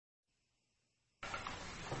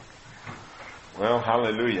Well,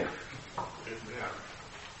 hallelujah.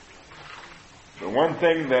 The one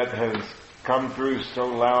thing that has come through so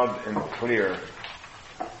loud and clear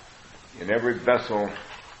in every vessel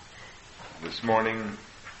this morning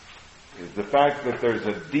is the fact that there's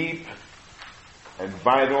a deep and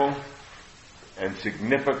vital and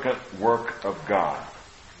significant work of God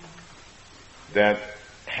that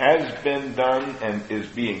has been done and is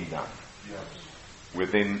being done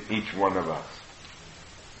within each one of us.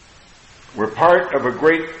 We're part of a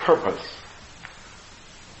great purpose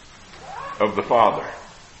of the Father.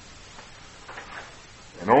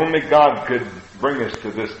 And only God could bring us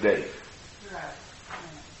to this day.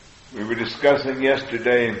 We were discussing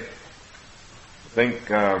yesterday, I think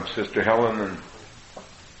Sister Helen and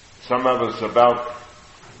some of us, about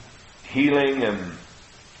healing and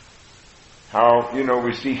how,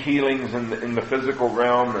 we see healings in the physical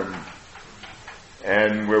realm,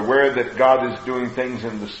 and we're aware that God is doing things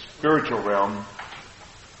in the spiritual realm.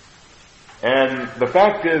 And the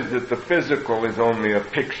fact is that the physical is only a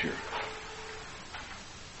picture.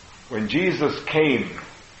 When Jesus came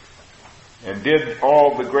and did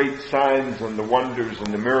all the great signs and the wonders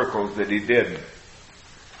and the miracles that he did,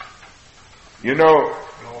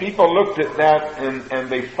 people looked at that and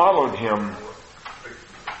they followed him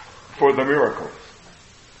for the miracles.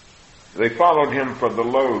 They followed him for the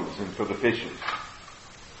loaves and for the fishes.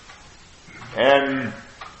 And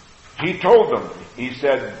he told them, he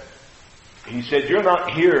said, you're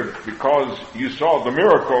not here because you saw the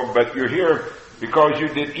miracle, but you're here because you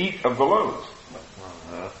did eat of the loaves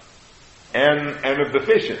and of the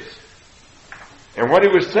fishes. And what he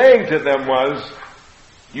was saying to them was,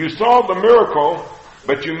 you saw the miracle,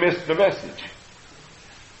 but you missed the message.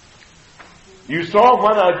 You saw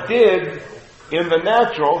what I did in the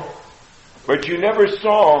natural, but you never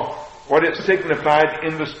saw what it signified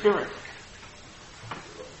in the spirit.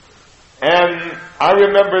 And I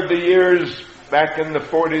remember the years back in the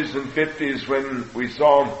 40s and 50s when we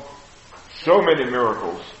saw so many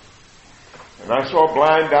miracles. And I saw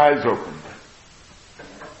blind eyes opened.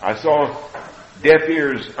 I saw deaf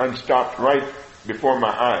ears unstopped right before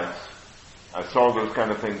my eyes. I saw those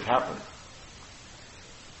kind of things happen.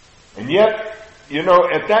 And yet,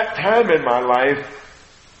 at that time in my life,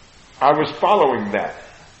 I was following that.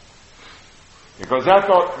 Because I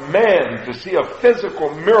thought, man, to see a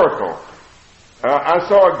physical miracle. I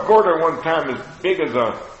saw a goiter one time as big as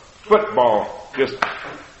a football just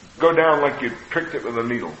go down like you pricked it with a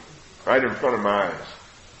needle right in front of my eyes.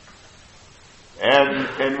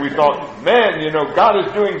 And we thought, man, God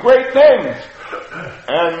is doing great things.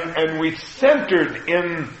 And we centered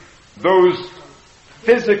in those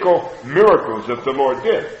physical miracles that the Lord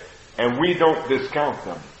did. And we don't discount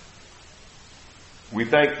them. We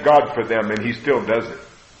thank God for them, and he still does it.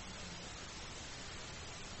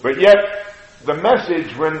 But yet, the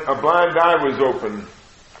message when a blind eye was opened,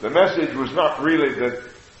 the message was not really that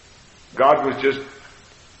God was just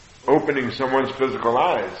opening someone's physical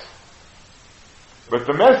eyes. But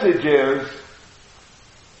the message is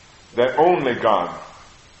that only God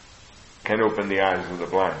can open the eyes of the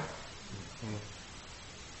blind.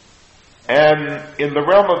 And in the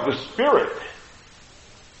realm of the Spirit,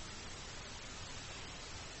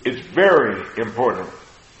 it's very important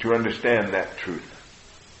to understand that truth.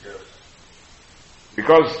 Yes.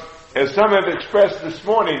 Because, as some have expressed this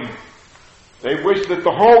morning, they wish that the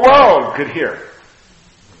whole world could hear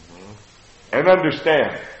and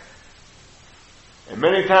understand. And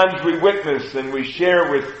many times we witness and we share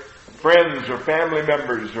with friends or family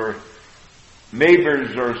members or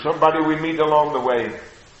neighbors or somebody we meet along the way.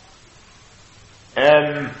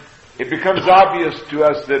 And it becomes obvious to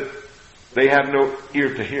us that they have no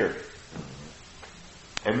ear to hear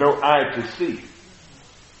and no eye to see.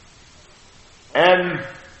 And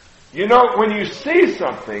when you see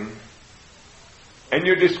something and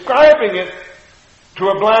you're describing it to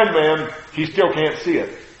a blind man, he still can't see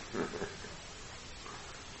it.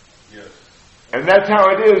 Yes. And that's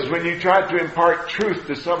how it is when you try to impart truth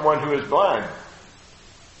to someone who is blind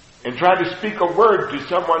and try to speak a word to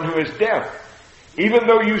someone who is deaf. Even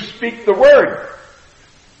though you speak the word,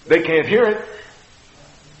 they can't hear it.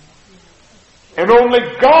 And only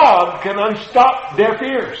God can unstop deaf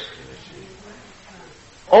ears.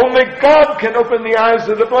 Only God can open the eyes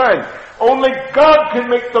of the blind. Only God can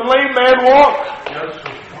make the lame man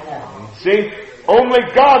walk. See? Only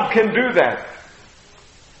God can do that.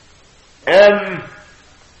 And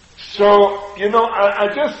so, I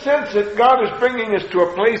just sense that God is bringing us to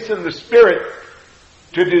a place in the Spirit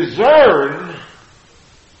to discern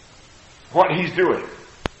what he's doing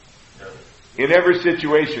in every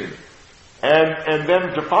situation. And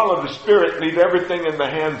then to follow the Spirit, leave everything in the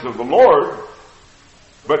hands of the Lord,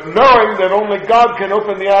 but knowing that only God can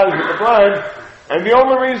open the eyes of the blind, and the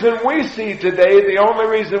only reason we see today, the only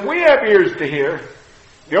reason we have ears to hear,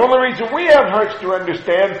 the only reason we have hearts to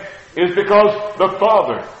understand is because the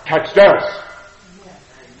Father touched us.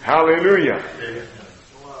 Hallelujah.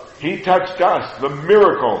 He touched us, the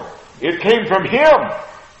miracle. It came from Him.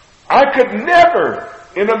 I could never,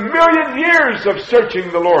 in a million years of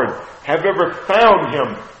searching the Lord, have ever found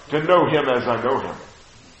Him to know Him as I know Him.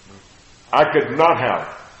 I could not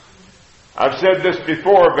have. I've said this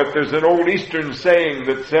before, but there's an old Eastern saying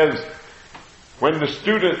that says, when the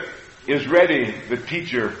student is ready, the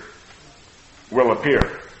teacher will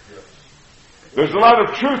appear. There's a lot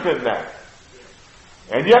of truth in that.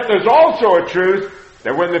 And yet there's also a truth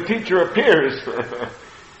that when the teacher appears,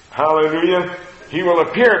 hallelujah, he will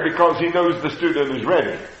appear because he knows the student is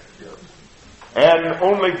ready. And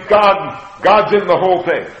only God's in the whole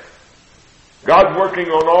thing. God's working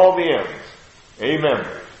on all the ends. Amen.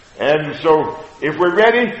 And so, if we're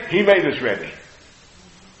ready, He made us ready.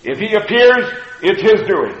 If He appears, it's His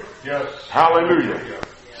doing. Yes. Hallelujah.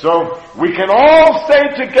 So, we can all say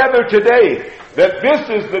together today that this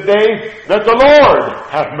is the day that the Lord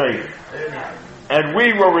hath made. Amen. And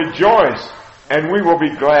we will rejoice, and we will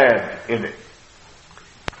be glad in it.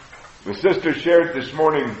 The sister shared this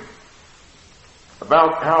morning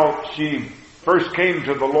about how she first came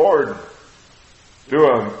to the Lord through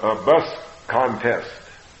a bus contest.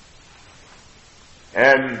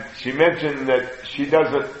 And she mentioned that she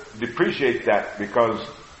doesn't depreciate that because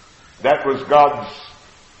that was God's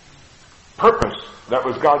purpose. That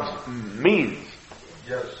was God's means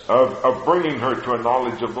of bringing her to a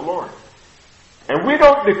knowledge of the Lord. And we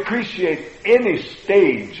don't depreciate any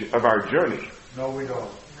stage of our journey. No, we don't.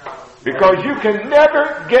 Because you can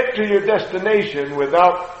never get to your destination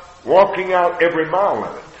without walking out every mile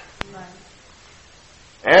of it.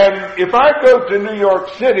 And if I go to New York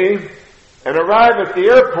City and arrive at the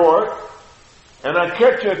airport and I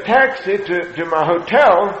catch a taxi to my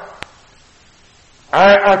hotel,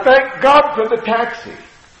 I thank God for the taxi.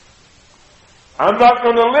 I'm not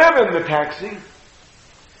going to live in the taxi.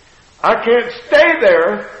 I can't stay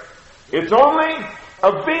there. It's only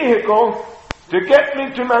a vehicle to get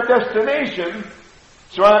me to my destination.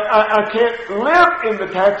 So I can't live in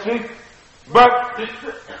the taxi, but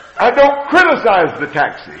I don't criticize the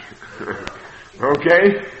taxi.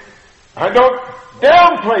 Okay? I don't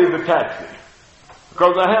downplay the taxi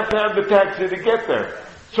because I have to have the taxi to get there.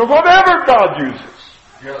 So whatever God uses.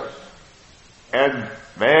 Yes. And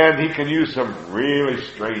man, He can use some really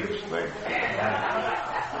strange things.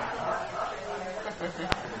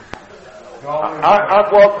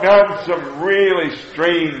 I've walked down some really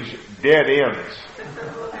strange dead ends.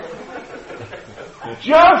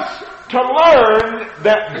 Just to learn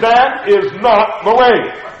that is not the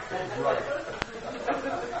way.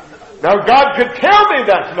 Now God could tell me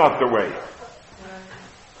that's not the way.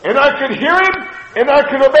 And I could hear Him and I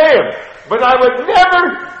could obey Him. But I would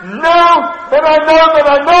never know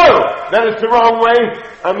that it's the wrong way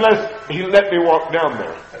unless He let me walk down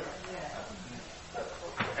there.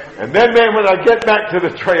 And then, man, when I get back to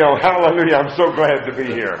the trail, hallelujah, I'm so glad to be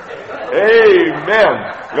here.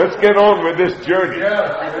 Amen. Let's get on with this journey.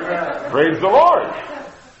 Praise the Lord.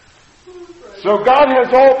 So God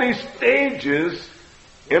has all these stages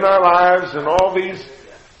in our lives and all these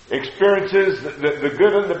experiences, the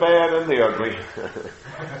good and the bad and the ugly.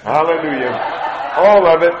 Hallelujah. All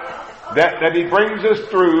of it that He brings us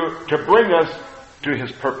through to bring us to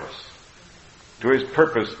His purpose. To His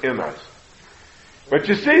purpose in us. But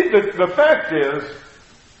you see, the fact is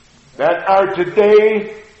that our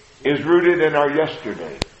today is rooted in our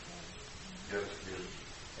yesterday.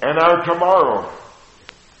 And our tomorrow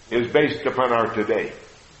is based upon our today.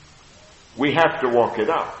 We have to walk it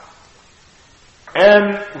out.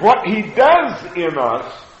 And what He does in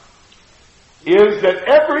us is that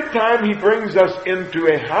every time He brings us into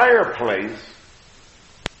a higher place,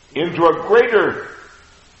 into a greater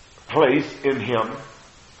place in Him,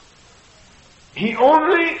 He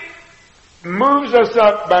only moves us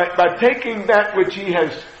up by taking that which He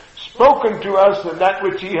has spoken to us and that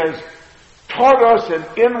which He has taught us and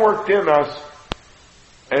inworked in us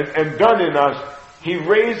and done in us. He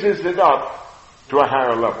raises it up to a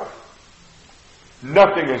higher level.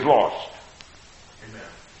 Nothing is lost. Amen.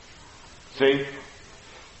 See,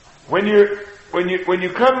 when you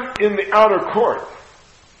come in the outer court,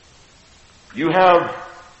 you have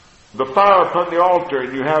the fire upon the altar,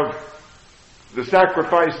 and you have the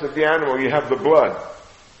sacrifice of the animal, you have the blood.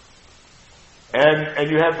 And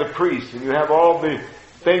you have the priest, and you have all the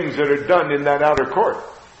things that are done in that outer court.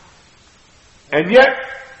 And yet,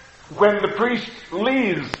 when the priest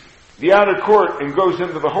leaves the outer court and goes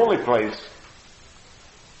into the holy place,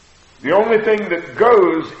 the only thing that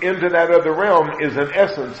goes into that other realm is an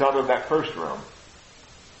essence out of that first realm.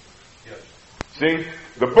 Yes. See,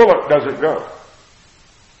 the bullock doesn't go.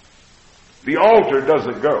 The altar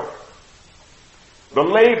doesn't go. The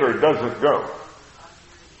laver doesn't go.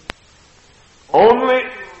 Only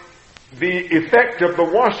the effect of the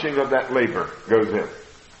washing of that laver goes in.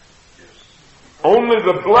 Only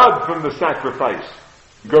the blood from the sacrifice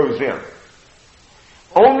goes in.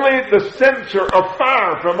 Only the censer of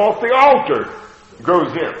fire from off the altar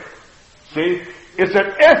goes in. See? It's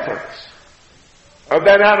an essence of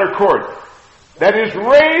that outer court that is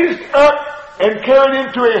raised up and carried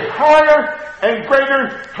into a higher and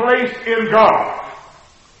greater place in God.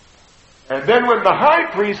 And then when the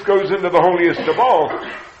high priest goes into the holiest of all,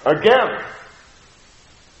 again,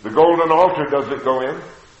 the golden altar doesn't go in.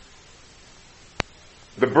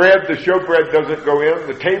 The bread, the showbread doesn't go in.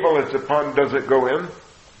 The table it's upon doesn't go in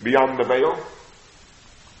beyond the veil.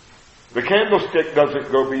 The candlestick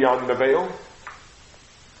doesn't go beyond the veil.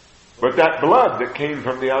 But that blood that came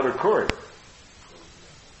from the outer court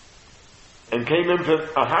and came into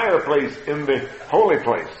a higher place in the holy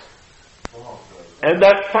place, and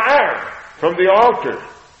that fire from the altar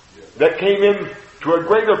that came into a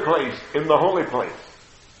greater place in the holy place,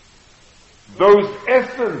 those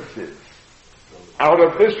essences out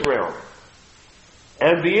of this realm,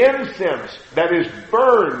 and the incense that is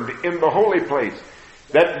burned in the holy place,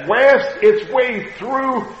 that wastes its way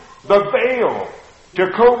through the veil to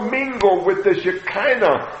commingle with the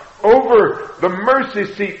Shekinah over the mercy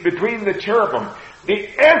seat between the cherubim. The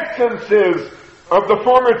essences of the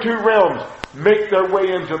former two realms make their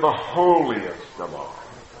way into the holiest of all.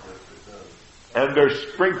 And they're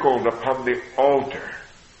sprinkled upon the altar.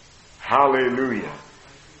 Hallelujah.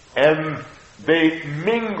 And they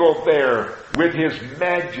mingle there with His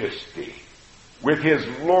majesty, with His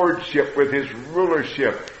lordship, with His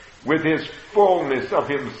rulership, with His fullness of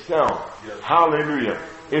Himself. Yes. Hallelujah.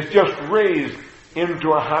 It's just raised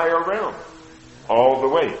into a higher realm all the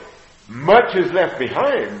way. Much is left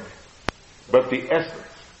behind, but the essence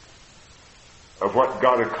of what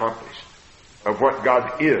God accomplished, of what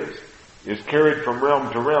God is carried from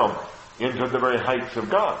realm to realm into the very heights of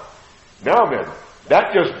God. Now then,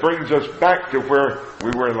 that just brings us back to where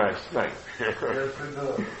we were last night.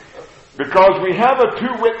 Because we have a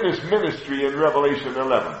two-witness ministry in Revelation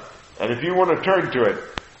 11. And if you want to turn to it,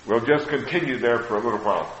 we'll just continue there for a little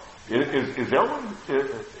while. Is Ellen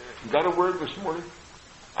got a word this morning?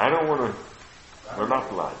 I don't want to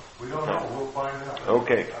monopolize. We don't know. We'll find out.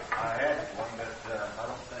 Okay. I had one, but I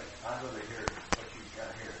don't think I'd really hear what you've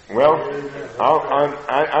got here. Well,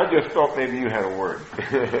 I just thought maybe you had a word.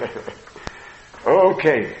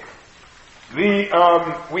 Okay. We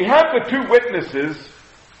have the two witnesses,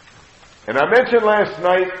 and I mentioned last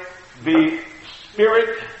night the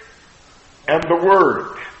Spirit and the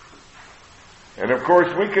Word. And of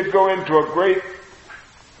course, we could go into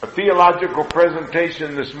a theological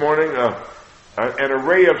presentation this morning, an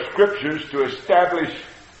array of scriptures to establish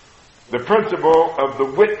the principle of the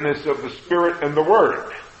witness of the Spirit and the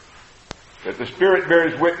Word. That the Spirit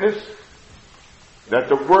bears witness, that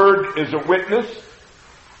the Word is a witness,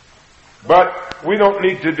 but we don't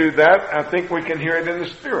need to do that. I think we can hear it in the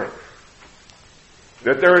Spirit.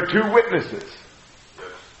 That there are two witnesses,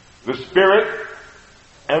 the Spirit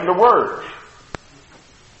and the Word.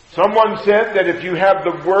 Someone said that if you have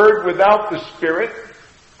the Word without the Spirit,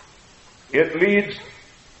 it leads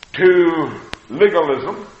to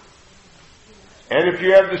legalism. And if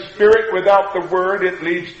you have the Spirit without the Word, it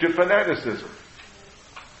leads to fanaticism.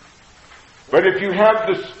 But if you have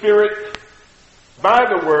the Spirit by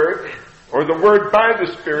the Word, or the Word by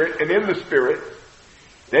the Spirit and in the Spirit,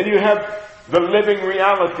 then you have the living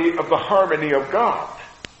reality of the harmony of God.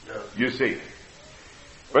 You see.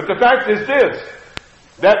 But the fact is this,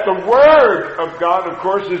 that the Word of God, of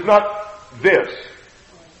course, is not this.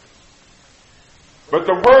 But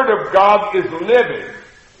the Word of God is living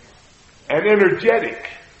and energetic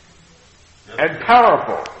and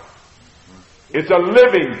powerful. It's a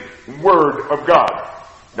living Word of God.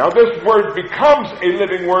 Now this Word becomes a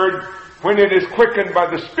living Word when it is quickened by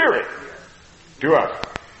the Spirit to us.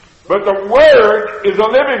 But the Word is a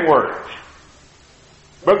living Word.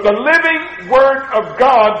 But the living Word of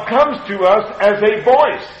God comes to us as a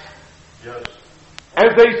voice, Yes.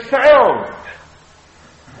 as a sound,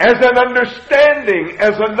 as an understanding,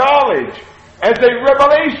 as a knowledge, as a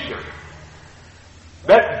revelation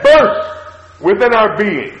that bursts within our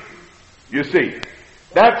being. You see,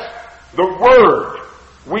 that's the Word.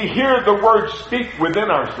 We hear the Word speak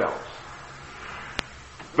within ourselves.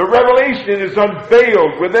 The revelation is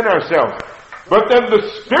unveiled within ourselves. But then the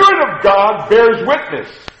Spirit of God bears witness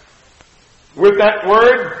with that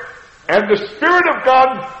word, and the Spirit of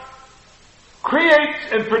God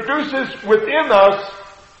creates and produces within us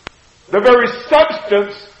the very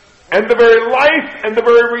substance and the very life and the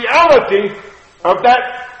very reality of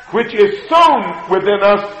that which is sown within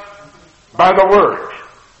us by the Word,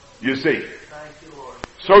 you see.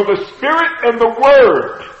 So the Spirit and the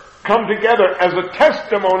Word come together as a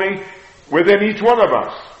testimony within each one of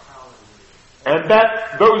us. And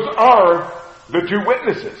those are the two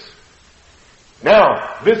witnesses.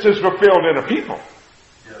 Now, this is fulfilled in a people.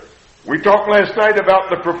 We talked last night about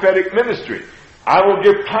the prophetic ministry. I will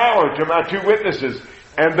give power to my two witnesses,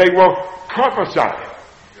 and they will prophesy.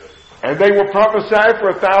 And they will prophesy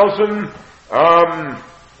for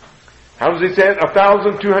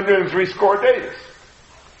 1,260 days.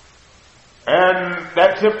 And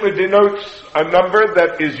that simply denotes a number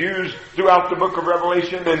that is used throughout the book of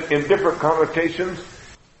Revelation in different connotations.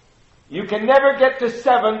 You can never get to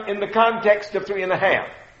 7 in the context of 3.5,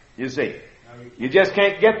 you see. You just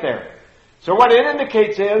can't get there. So what it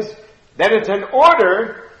indicates is that it's an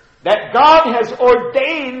order that God has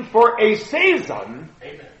ordained for a season,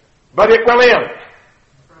 but it will end.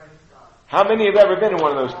 How many have ever been in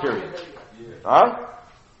one of those periods? Huh?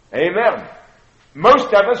 Amen.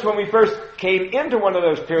 Most of us, when we first came into one of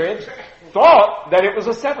those periods, thought that it was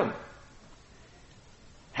a 7.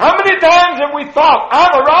 How many times have we thought,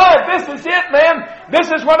 I've arrived, this is it, man,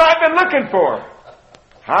 this is what I've been looking for.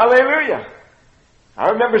 Hallelujah. I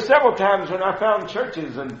remember several times when I found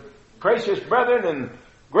churches and precious brethren and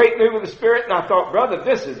great move of the Spirit, and I thought, brother,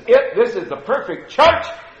 this is it, this is the perfect church,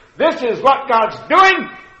 this is what God's doing,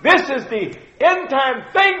 this is the end time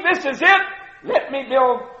thing, this is it, let me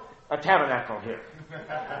build a tabernacle here.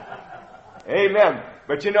 Amen.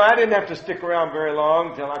 But you know, I didn't have to stick around very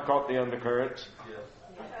long till I caught the undercurrents.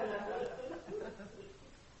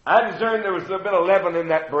 I discerned there was a little bit of leaven in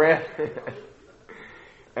that bread.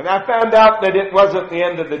 And I found out that it wasn't the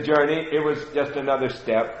end of the journey. It was just another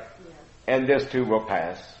step. And this too will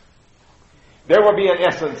pass. There will be an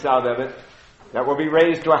essence out of it that will be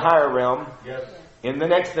raised to a higher realm in the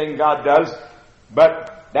next thing God does.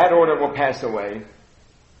 But that order will pass away.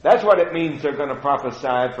 That's what it means they're going to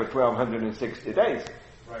prophesy for 1,260 days.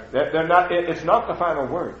 Right. They're not. It's not the final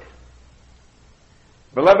word.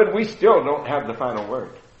 Beloved, we still don't have the final word.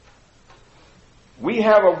 We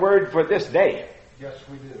have a word for this day. Yes,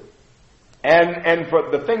 we do. And for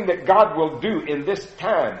the thing that God will do in this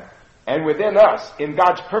time and within us in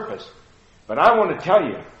God's purpose. But I want to tell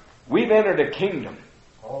you, we've entered a kingdom.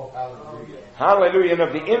 Oh, hallelujah. Hallelujah. And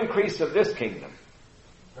of the increase of this kingdom,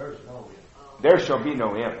 there's no end. There shall be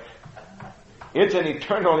no end. It's an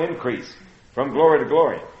eternal increase from glory to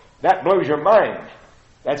glory. That blows your mind.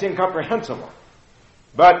 That's incomprehensible.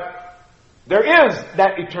 But there is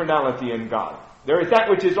that eternality in God. There is that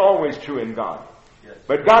which is always true in God. Yes.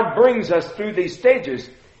 But God brings us through these stages,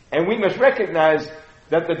 and we must recognize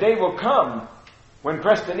that the day will come when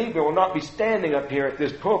Preston Eby will not be standing up here at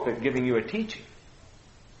this pulpit giving you a teaching.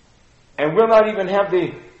 And we'll not even have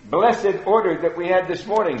the blessed order that we had this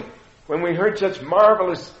morning when we heard such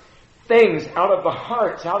marvelous things out of the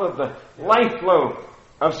hearts, out of the life flow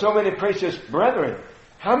of so many precious brethren.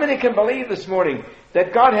 How many can believe this morning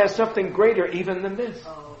that God has something greater even than this?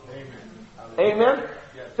 Amen. Amen?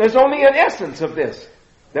 Yes. There's only an essence of this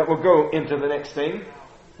that will go into the next thing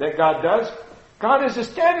that God does. God is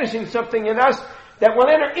establishing something in us that will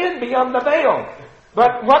enter in beyond the veil.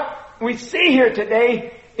 But what we see here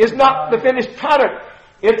today is not the finished product.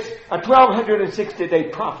 It's a 1,260-day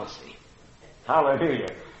prophecy. Hallelujah.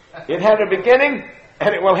 It had a beginning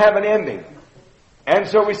and it will have an ending. And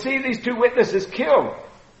so we see these two witnesses killed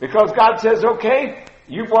because God says, okay,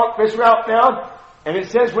 you've walked this route now. And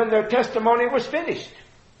it says when their testimony was finished.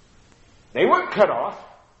 They weren't cut off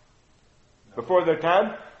before their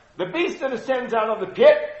time. The beast that ascends out of the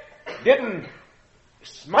pit didn't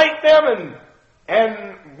smite them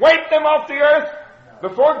and wipe them off the earth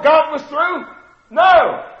before God was through.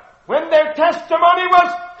 No. When their testimony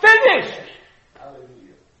was finished,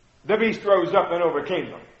 the beast rose up and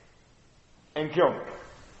overcame them and killed them.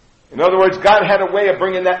 In other words, God had a way of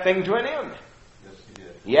bringing that thing to an end. Yes, He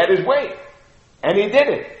did. He had His way. And He did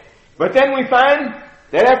it. But then we find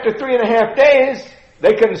that after 3.5 days,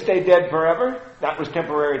 they couldn't stay dead forever. That was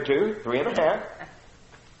temporary too, 3.5.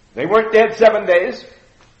 They weren't dead 7 days,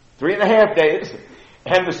 3.5 days.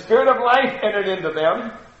 And the Spirit of life entered into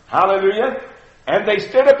them. Hallelujah. And they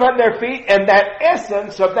stood upon their feet, and that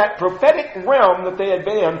essence of that prophetic realm that they had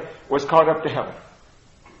been in was caught up to heaven.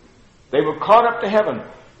 They were caught up to heaven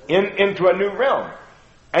into a new realm.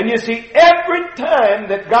 And you see, every time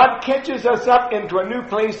that God catches us up into a new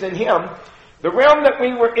place in Him, the realm that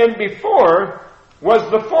we were in before was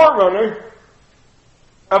the forerunner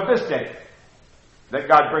of this day that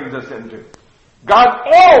God brings us into. God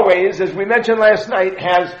always, as we mentioned last night,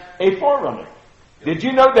 has a forerunner. Did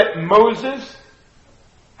you know that Moses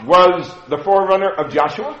was the forerunner of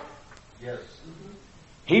Joshua? Yes.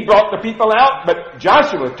 He brought the people out, but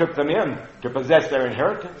Joshua took them in to possess their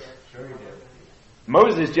inheritance. Sure he did.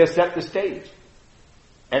 Moses just set the stage.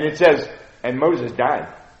 And it says, and Moses died.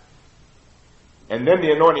 And then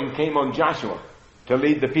the anointing came on Joshua to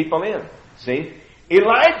lead the people in. See?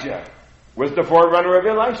 Elijah was the forerunner of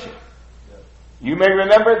Elisha. You may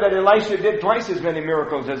remember that Elisha did twice as many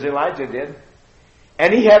miracles as Elijah did.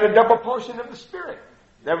 And he had a double portion of the Spirit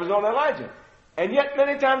that was on Elijah. And yet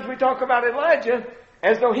many times we talk about Elijah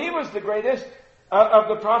as though he was the greatest of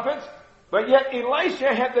the prophets. But yet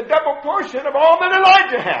Elisha had the double portion of all that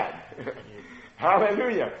Elijah had.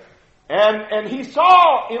 Hallelujah. And he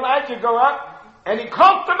saw Elijah go up and he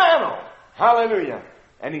caught the mantle. Hallelujah.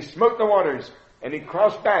 And he smote the waters and he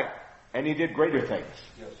crossed back and he did greater things.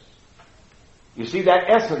 Yes. You see, that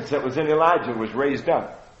essence that was in Elijah was raised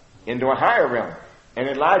up into a higher realm. And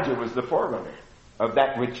Elijah was the forerunner of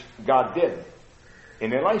that which God did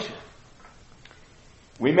in Elisha.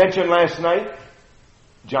 We mentioned last night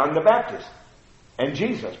John the Baptist and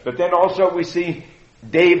Jesus. But then also we see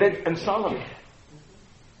David and Solomon.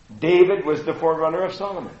 David was the forerunner of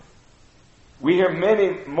Solomon. We hear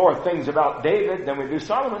many more things about David than we do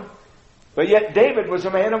Solomon. But yet David was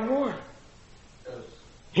a man of war.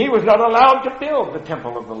 He was not allowed to build the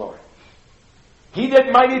temple of the Lord. He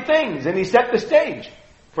did mighty things, and he set the stage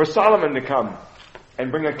for Solomon to come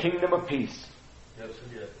and bring a kingdom of peace. Yes,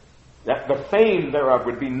 he did. That the fame thereof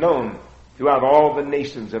would be known throughout all the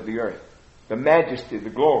nations of the earth. The majesty, the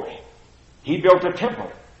glory. He built a temple,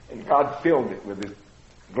 and God filled it with His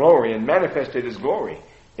glory and manifested His glory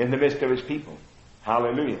in the midst of His people.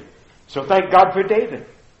 Hallelujah. So thank God for David.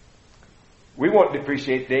 We won't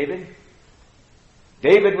depreciate David.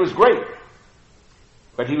 David was great,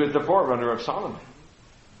 but he was the forerunner of Solomon.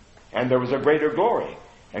 And there was a greater glory.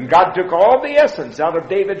 And God took all the essence out of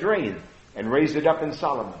David's reign and raised it up in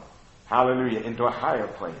Solomon. Hallelujah. Into a higher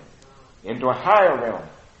plane. Into a higher realm.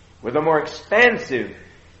 With a more expansive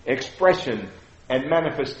expression and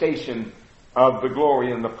manifestation of the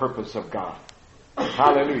glory and the purpose of God.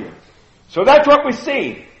 Hallelujah. So that's what we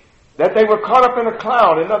see. That they were caught up in a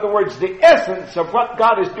cloud. In other words, the essence of what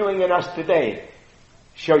God is doing in us today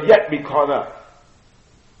shall yet be caught up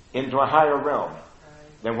into a higher realm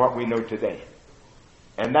than what we know today.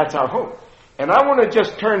 And that's our hope. And I want to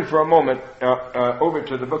just turn for a moment over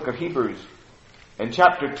to the book of Hebrews in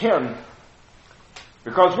chapter 10,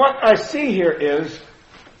 because what I see here is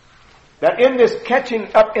that in this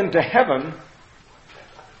catching up into heaven,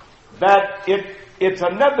 that it's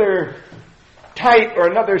another type or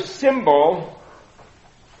another symbol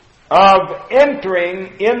of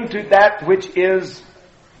entering into that which is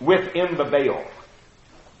within the veil.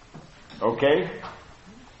 Okay?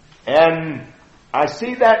 And I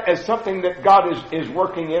see that as something that God is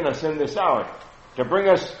working in us in this hour to bring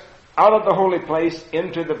us out of the holy place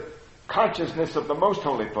into the consciousness of the most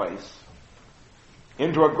holy place,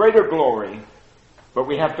 into a greater glory, but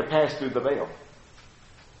we have to pass through the veil.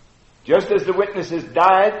 Just as the witnesses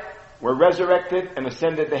died, were resurrected, and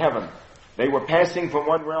ascended to heaven, they were passing from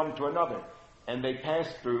one realm to another, and they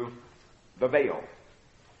passed through the veil.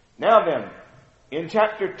 Now then, in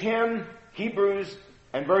chapter 10, Hebrews,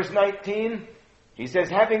 and verse 19, he says,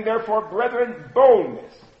 having therefore, brethren,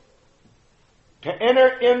 boldness to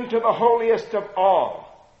enter into the holiest of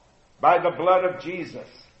all by the blood of Jesus,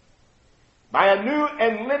 by a new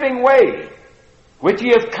and living way, which He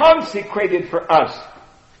has consecrated for us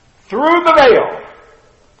through the veil,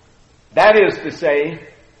 that is to say,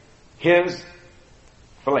 His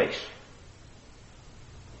flesh.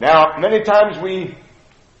 Now, many times we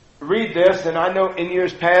read this, and I know in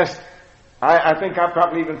years past, I think I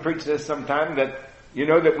probably even preached this sometime, that,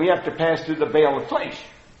 that we have to pass through the veil of flesh.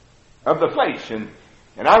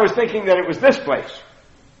 And I was thinking that it was this place.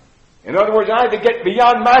 In other words, I had to get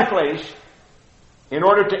beyond my flesh in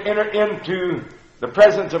order to enter into the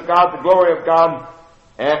presence of God, the glory of God,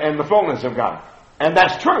 and the fullness of God. And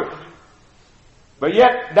that's true. But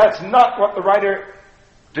yet, that's not what the writer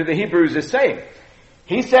to the Hebrews is saying.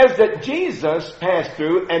 He says that Jesus passed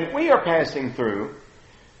through, and we are passing through.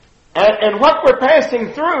 And what we're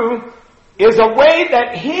passing through is a way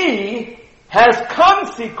that He has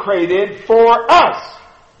consecrated for us.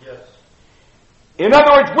 Yes. In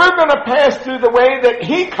other words, we're going to pass through the way that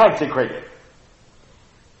He consecrated.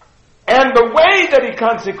 And the way that he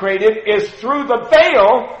consecrated is through the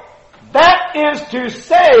veil, that is to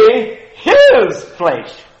say, his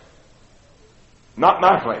flesh. Not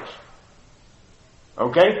my flesh.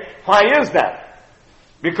 Okay? Why is that?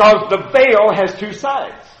 Because the veil has two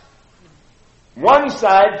sides. One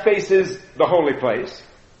side faces the holy place,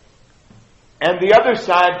 and the other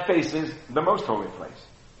side faces the most holy place.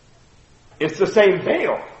 It's the same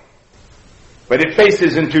veil, but it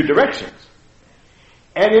faces in two directions.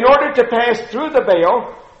 And in order to pass through the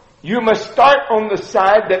veil, you must start on the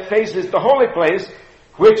side that faces the holy place,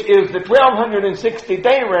 which is the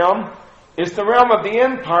 1260-day realm. It's the realm of the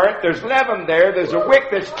end part. There's leaven there. There's a wick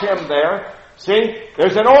that's trimmed there. See?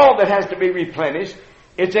 There's an oil that has to be replenished.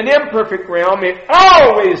 It's an imperfect realm. It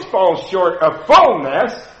always falls short of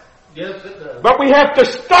fullness. Yes, it does. But we have to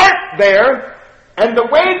start there. And the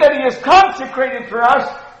way that he is consecrated for us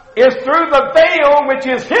is through the veil, which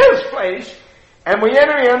is his flesh. And we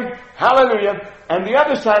enter in, hallelujah, and the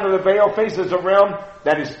other side of the veil faces a realm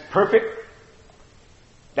that is perfect,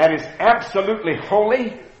 that is absolutely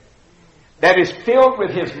holy, that is filled with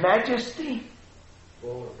his majesty,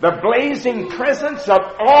 the blazing presence of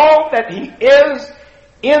all that he is,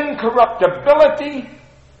 incorruptibility,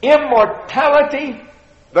 immortality,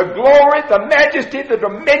 the glory, the majesty, the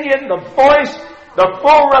dominion, the voice, the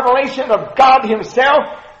full revelation of God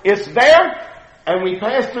himself is there. And we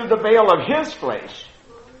pass through the veil of his flesh,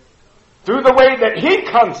 through the way that he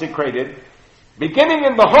consecrated, beginning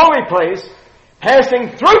in the holy place, passing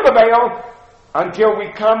through the veil until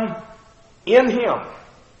we come in him,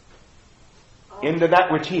 into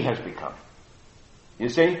that which he has become. You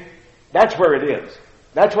see? That's where it is.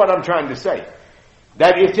 That's what I'm trying to say.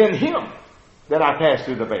 That it's in him that I pass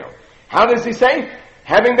through the veil. How does he say?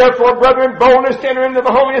 Having therefore, brethren, boldness to enter into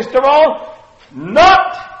the holiest of all,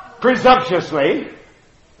 not presumptuously,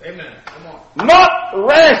 Amen. Come on. not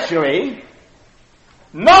rashly,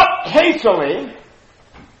 not hastily,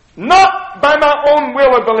 not by my own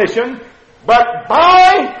will or volition, but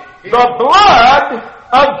by the blood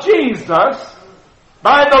of Jesus,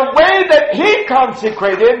 by the way that he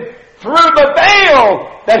consecrated through the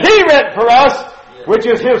veil that he rent for us, which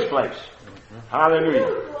is his flesh.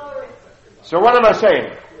 Hallelujah. So what am I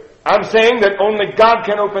saying? I'm saying that only God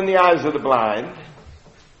can open the eyes of the blind.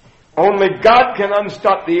 Only God can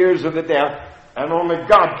unstop the ears of the deaf, and only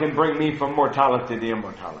God can bring me from mortality to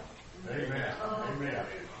immortality. Amen. Amen.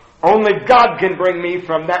 Only God can bring me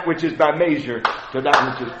from that which is by measure to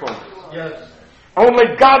that which is fullness. Yes.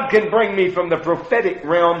 Only God can bring me from the prophetic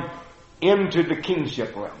realm into the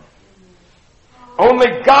kingship realm.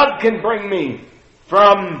 Only God can bring me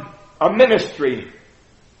from a ministry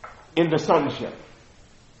into sonship.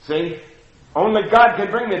 See? Only God can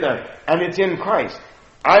bring me there, and it's in Christ.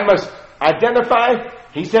 I must identify,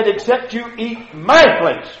 he said, except you eat my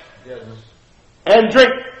flesh Yes. and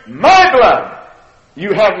drink my blood,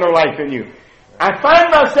 you have no life in you. I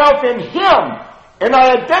find myself in him, and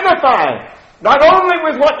I identify not only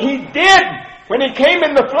with what he did when he came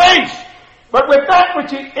in the flesh, but with that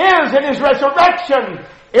which he is in his resurrection,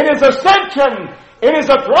 in his ascension, in his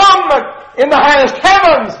enthronement in the highest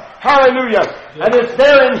heavens. Hallelujah. And it's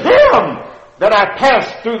there in him that I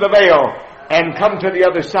pass through the veil and come to the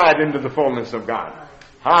other side into the fullness of God.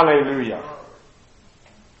 Hallelujah.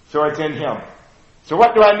 So it's in him. So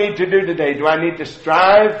what do I need to do today? Do I need to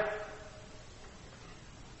strive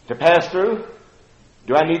to pass through?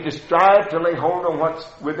 Do I need to strive to lay hold on what's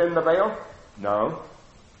within the veil? No.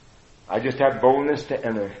 I just have boldness to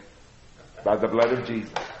enter by the blood of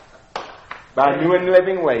Jesus. By a new and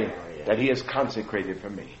living way that he has consecrated for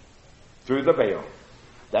me. Through the veil.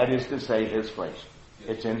 That is to say, his flesh.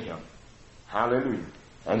 It's in him. Hallelujah.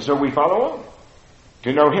 And so we follow on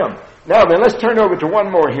to know him. Now then, let's turn over to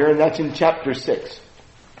one more here, and that's in chapter 6.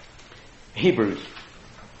 Hebrews.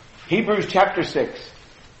 Hebrews chapter 6.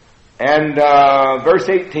 And verse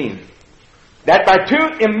 18. That by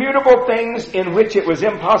two immutable things in which it was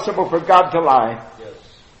impossible for God to lie, Yes.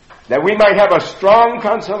 that we might have a strong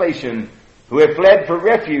consolation who have fled for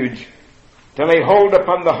refuge to lay hold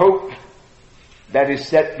upon the hope that is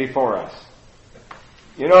set before us.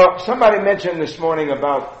 You know, somebody mentioned this morning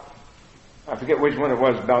about, I forget which one it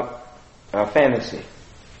was, about fantasy.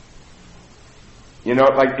 You know,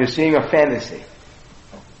 like you're seeing a fantasy.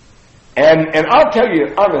 And I'll tell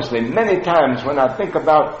you honestly, many times when I think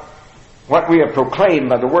about what we have proclaimed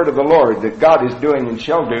by the word of the Lord that God is doing and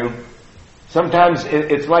shall do, sometimes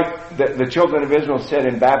it's like the children of Israel said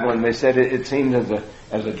in Babylon. They said it seems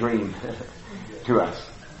as a dream to us.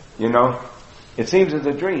 You know, it seems as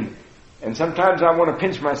a dream. And sometimes I want to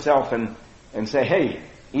pinch myself and say, hey,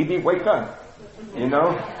 Eby, wake up. You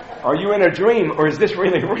know, Are you in a dream, or is this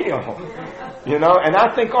really real? You know, and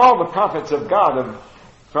I think all the prophets of God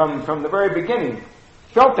from the very beginning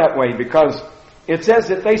felt that way, because it says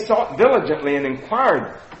that they sought diligently and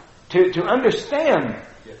inquired to understand,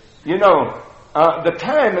 you know, the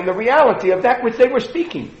time and the reality of that which they were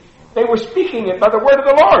speaking. They were speaking it by the word of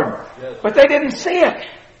the Lord, but they didn't see it.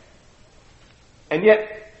 And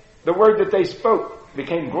yet, the word that they spoke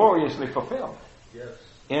became gloriously fulfilled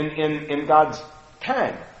in God's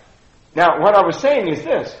time. Now, what I was saying is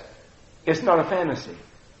this. It's not a fantasy.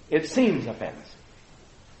 It seems a fantasy.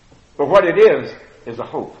 But what it is a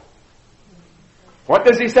hope. What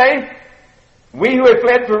does he say? We who have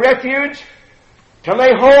fled for refuge, to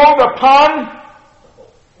lay hold upon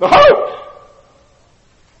the hope.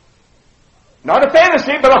 Not a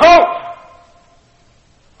fantasy, but a hope.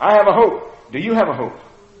 I have a hope. Do you have a hope?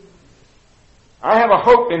 I have a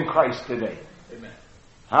hope in Christ today. Amen.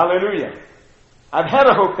 Hallelujah. I've had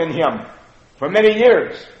a hope in Him for many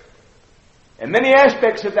years. And many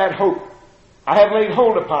aspects of that hope I have laid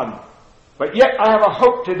hold upon. But yet I have a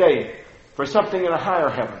hope today for something in a higher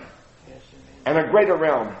heaven. And a greater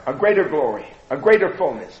realm, a greater glory, a greater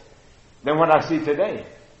fullness than what I see today.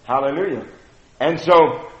 Hallelujah. And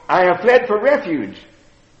so I have fled for refuge,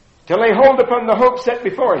 to lay hold upon the hope set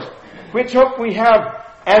before us, which hope we have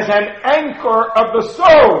as an anchor of the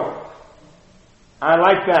soul. I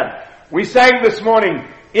like that. We sang this morning,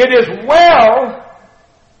 it is well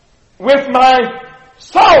with my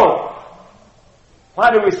soul.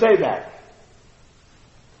 Why do we say that?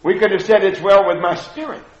 We could have said it's well with my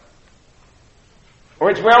spirit, or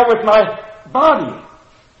it's well with my body.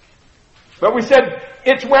 But we said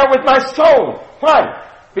it's well with my soul. Why?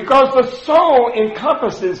 Because the soul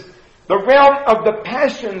encompasses the realm of the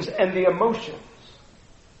passions and the emotions.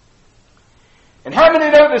 And how many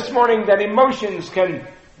know this morning that emotions can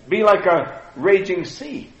be like a raging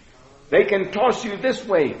sea? They can toss you this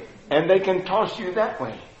way and they can toss you that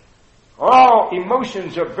way. All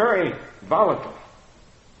emotions are very volatile.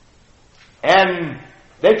 And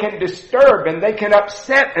they can disturb and they can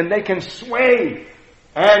upset and they can sway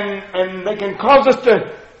and they can cause us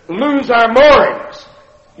to lose our moorings,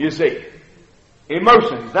 you see.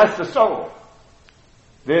 Emotions, that's the soul.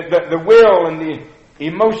 The will and the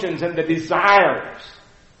emotions and the desires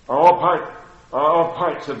are all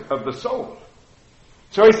parts of the soul.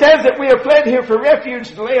 So he says that we have fled here for refuge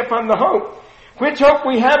to lay upon the hope, which hope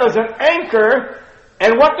we have as an anchor.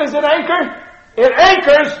 And what does it anchor? It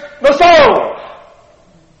anchors the soul.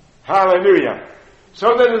 Hallelujah.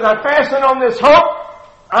 So that as I fasten on this hope,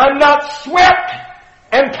 I'm not swept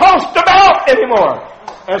and tossed about anymore.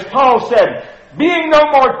 As Paul said, being no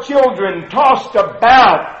more children tossed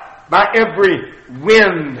about by every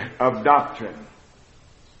wind of doctrine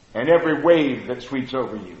and every wave that sweeps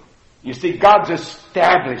over you. You see, God's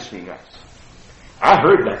establishing us. I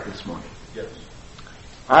heard that this morning. Yes.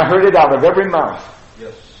 I heard it out of every mouth.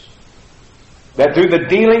 Yes. That through the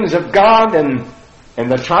dealings of God and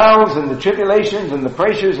the trials and the tribulations and the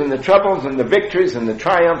pressures and the troubles and the victories and the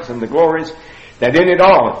triumphs and the glories, that in it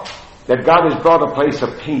all, that God has brought a place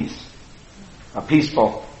of peace, a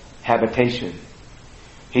peaceful habitation.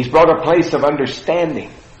 He's brought a place of understanding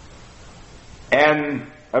and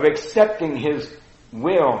of accepting His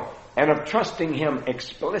will and of trusting Him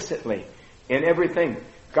explicitly in everything.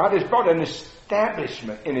 God has brought an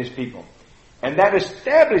establishment in His people. And that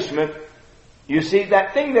establishment, you see,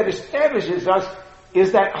 that thing that establishes us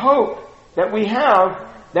is that hope that we have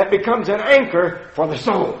that becomes an anchor for the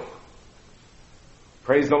soul.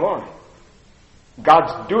 Praise the Lord.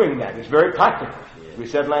 God's doing that. It's very practical. We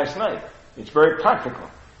said last night. It's very practical.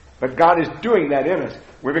 But God is doing that in us.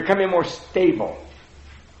 We're becoming more stable.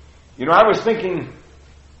 You know, I was thinking,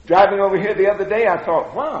 driving over here the other day, I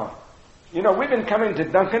thought, wow, you know, we've been coming to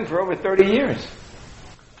Duncan for over 30 years.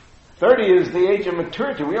 30 is the age of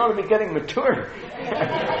maturity. We ought to be getting mature.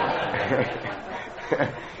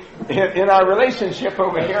 In our relationship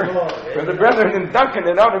over here with the brethren in Duncan,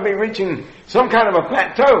 it ought to be reaching some kind of a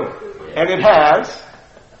plateau. And it has.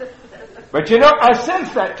 But you know, I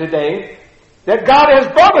sense that today, that God has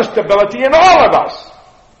brought a stability in all of us.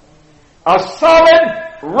 A solid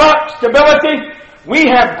rock stability. We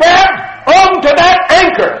have grabbed onto that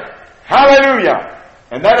anchor. Hallelujah.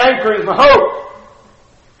 And that anchor is the hope.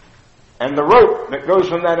 And the rope that goes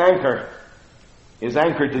from that anchor is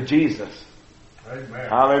anchored to Jesus. Amen.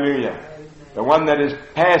 Hallelujah. The one that has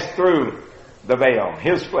passed through the veil,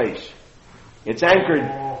 His flesh. It's anchored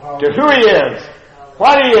to who He is,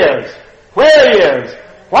 what He is, where He is,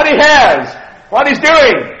 what He has, what He's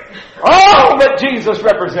doing. All that Jesus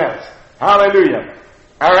represents. Hallelujah.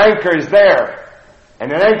 Our anchor is there.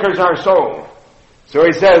 And it anchors our soul. So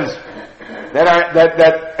he says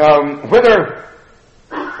whither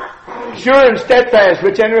sure and steadfast,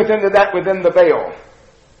 which entereth into that within the veil.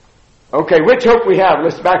 Okay, which hope we have?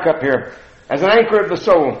 Let's back up here. As an anchor of the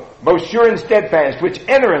soul, both sure and steadfast, which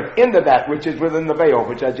entereth into that which is within the veil,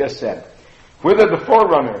 which I just said. Whither the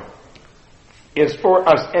forerunner is for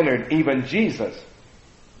us entered, even Jesus,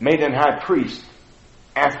 made an high priest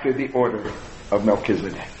after the order of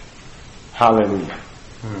Melchizedek. Hallelujah.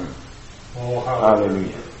 Oh,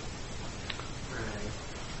 hallelujah.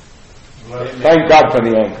 Thank God for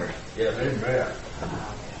the anchor. Yes. Amen.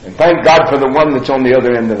 And thank God for the one that's on the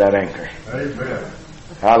other end of that anchor. Amen.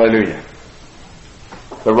 Hallelujah.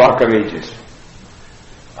 The Rock of Ages.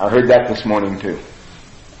 I heard that this morning too.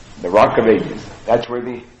 The Rock of Ages. That's where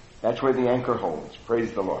the anchor holds.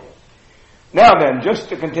 Praise the Lord. Now then, just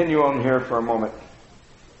to continue on here for a moment.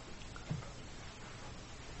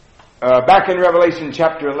 Back in Revelation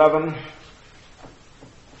chapter 11,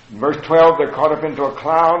 verse 12, they're caught up into a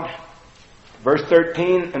cloud. Verse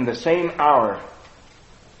 13, in the same hour,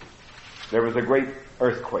 there was a great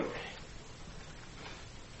earthquake.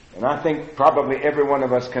 And I think probably every one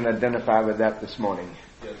of us can identify with that this morning.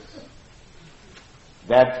 Yes.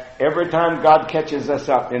 That every time God catches us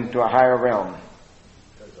up into a higher realm,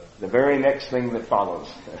 the very next thing that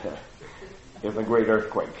follows is a great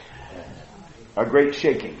earthquake. A great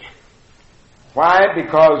shaking. Why?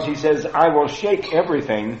 Because he says, I will shake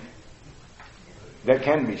everything that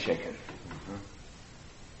can be shaken.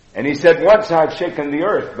 And he said, once I've shaken the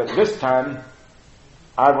earth, but this time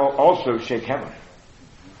I will also shake heaven.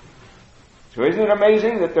 So isn't it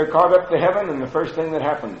amazing that they're caught up to heaven and the first thing that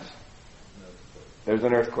happens, there's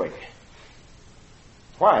an earthquake.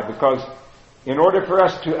 Why? Because in order for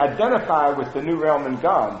us to identify with the new realm in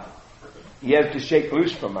God, he has to shake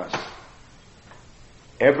loose from us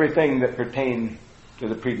everything that pertained to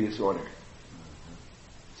the previous order.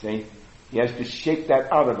 See? He has to shake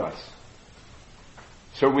that out of us.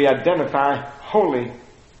 So we identify wholly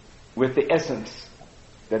with the essence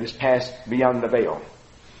that is passed beyond the veil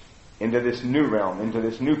into this new realm, into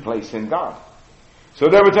this new place in God. So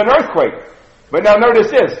there was an earthquake. But now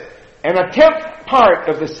notice this. And a tenth part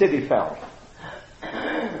of the city fell.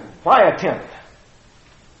 Why a tenth?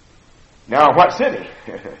 Now what city?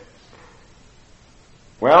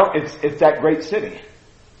 Well, it's that great city.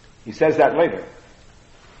 He says that later.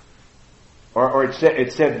 Or it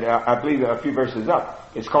said, I believe a few verses up,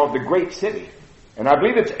 it's called the great city. And I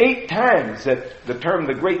believe it's 8 times that the term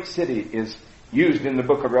the great city is used in the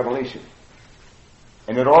book of Revelation.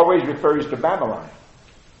 And it always refers to Babylon.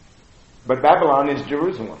 But Babylon is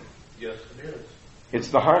Jerusalem. Yes, it is. It's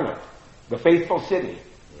the harlot, the faithful city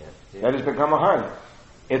that has become a harlot.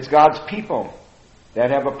 It's God's people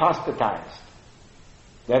that have apostatized,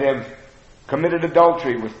 that have committed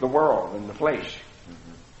adultery with the world and the flesh,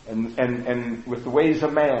 and with the ways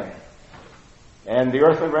of man, and the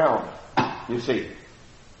earthly realm, you see.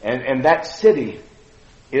 And that city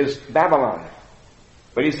is Babylon.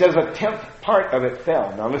 But he says a tenth part of it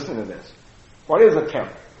fell. Now listen to this. What is a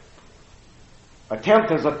tenth? A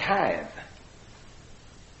tenth is a tithe.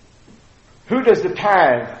 Who does the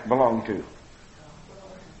tithe belong to?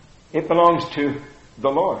 It belongs to the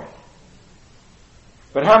Lord.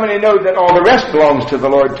 But how many know that all the rest belongs to the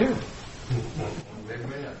Lord too?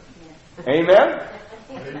 Amen. Amen?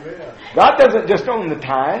 Amen. God doesn't just own the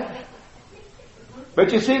tithe.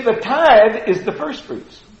 But you see, the tithe is the first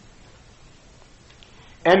fruits.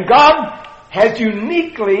 And God has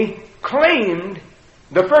uniquely claimed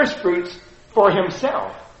the first fruits for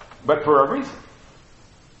himself, but for a reason.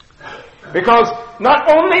 Because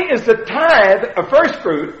not only is the tithe a first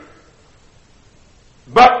fruit,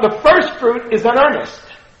 but the first fruit is an earnest.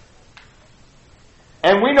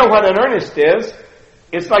 And we know what an earnest is.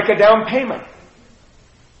 It's like a down payment.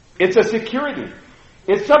 It's a security.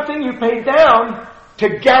 It's something you pay down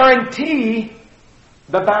to guarantee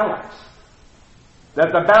the balance.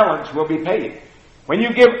 That the balance will be paid. When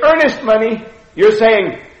you give earnest money, you're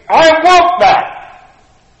saying, I want that.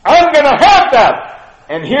 I'm going to have that.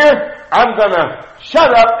 And here, I'm going to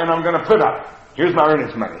shut up and I'm going to put up. Here's my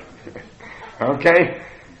earnest money. Okay?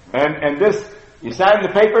 And this, you sign the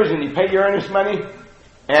papers and you pay your earnest money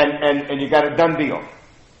and you got a done deal.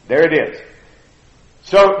 There it is.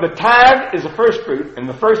 So the tithe is a first fruit and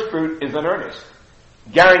the first fruit is an earnest,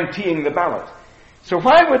 guaranteeing the balance. So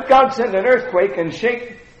why would God send an earthquake and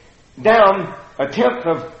shake down a tenth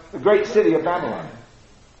of the great city of Babylon?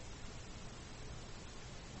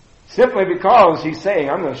 Simply because he's saying,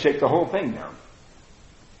 I'm going to shake the whole thing down.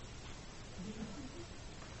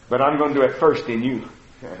 But I'm going to do it first in you.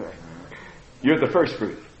 You're the first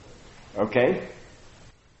fruit. Okay?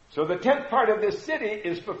 So the 10th part of this city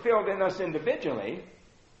is fulfilled in us individually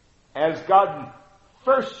as God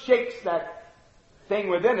first shakes that thing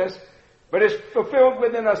within us, but it's fulfilled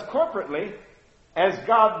within us corporately as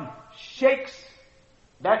God shakes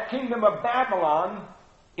that kingdom of Babylon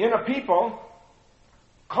in a people,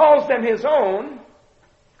 calls them his own,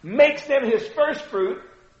 makes them his first fruit,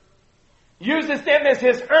 uses them as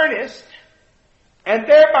his earnest, and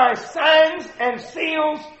thereby signs and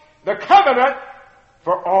seals the covenant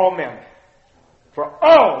for all men, for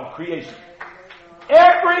all creation.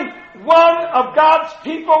 Every one of God's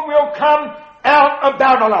people will come out of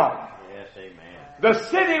Babylon. Yes, amen. The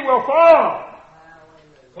city will fall.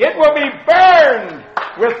 It will be burned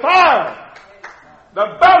with fire.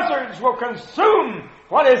 The buzzards will consume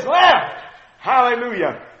what is left.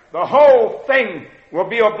 Hallelujah. The whole thing will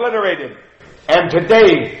be obliterated. And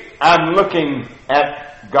today, I'm looking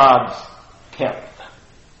at God's 10th.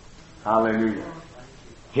 Hallelujah.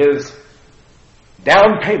 His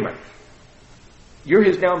down payment. You're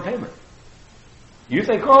his down payment. You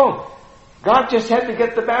think, oh, God just had to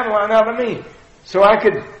get the Babylon out of me so I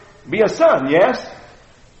could be a son. Yes.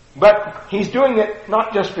 But he's doing it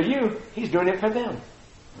not just for you. He's doing it for them.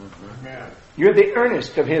 Amen. You're the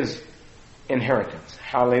earnest of his inheritance.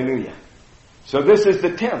 Hallelujah. So this is the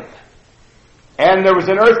 10th. And there was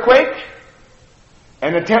an earthquake,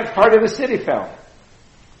 and the 10th part of the city fell.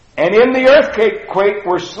 And in the earthquake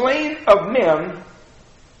were slain of men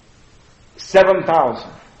 7,000.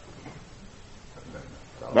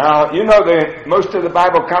 Now, you know, most of the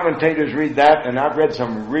Bible commentators read that, and I've read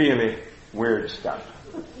some really weird stuff.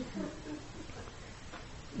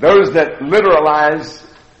 Those that literalize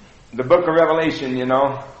the book of Revelation, you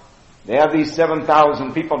know, they have these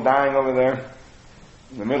 7,000 people dying over there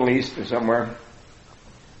in the Middle East or somewhere.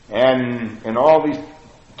 And all these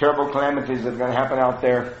terrible calamities that are going to happen out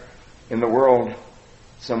there in the world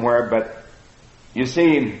somewhere. But you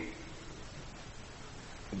see,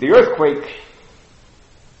 the earthquake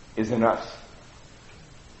is in us.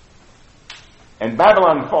 And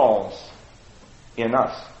Babylon falls in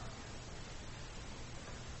us.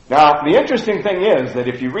 Now, the interesting thing is that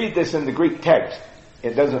if you read this in the Greek text,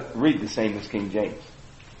 it doesn't read the same as King James.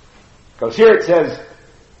 Because here it says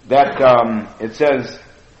that,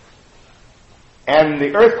 and in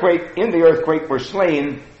the earthquake were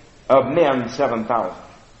slain of men 7,000.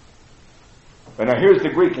 But now here's the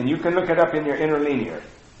Greek, and you can look it up in your interlinear,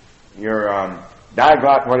 your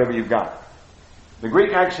diaglot, whatever you've got. The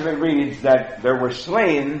Greek actually reads that there were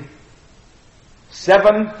slain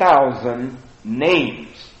 7,000 names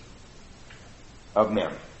of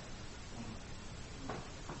men.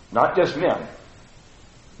 Not just men,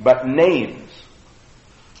 but names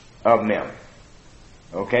of men.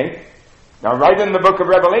 Okay? Now, right in the book of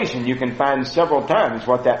Revelation, you can find several times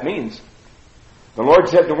what that means. The Lord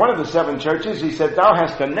said to one of the 7 churches, he said, thou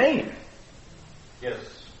hast a name.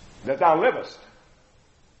 Yes. That thou livest,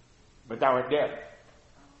 but thou art dead.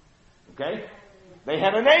 Okay? They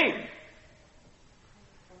had a name.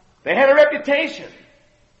 They had a reputation.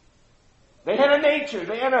 They had a nature.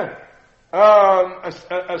 They had a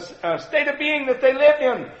state of being that they lived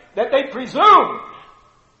in that they presumed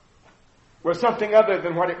was something other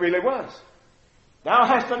than what it really was. Thou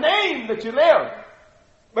hast a name that you live,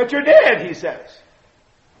 but you're dead, he says.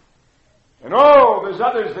 And oh, there's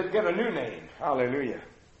others that get a new name. Hallelujah.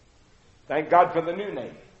 Thank God for the new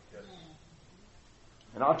name. Yes.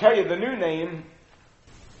 And I'll tell you, the new name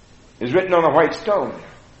is written on a white stone.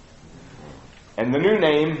 And the new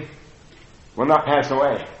name will not pass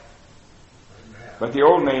away. Amen. But the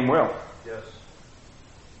old name will. Yes.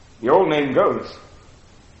 The old name goes.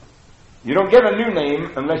 You don't get a new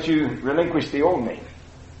name unless you relinquish the old name.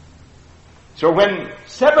 So when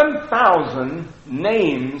 7,000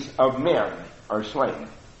 names of men are slain,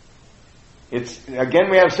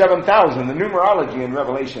 again we have 7,000. The numerology in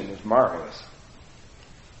Revelation is marvelous.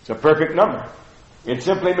 It's a perfect number. It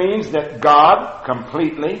simply means that God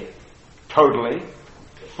completely, totally,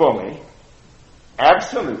 fully,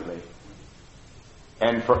 absolutely,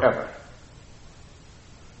 and forever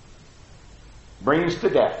brings to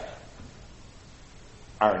death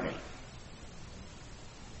our name.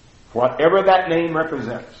 Whatever that name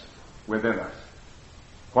represents within us,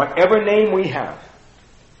 whatever name we have,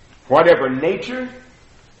 whatever nature,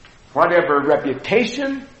 whatever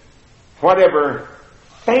reputation, whatever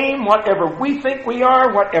fame, whatever we think we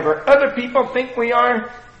are, whatever other people think we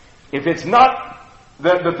are, if it's not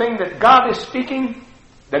the thing that God is speaking,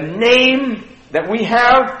 the name that we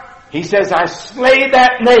have, he says, I slay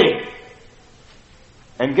that name.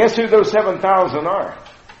 And guess who those 7,000 are?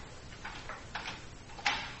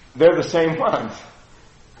 They're the same ones.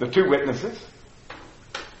 The 2 witnesses.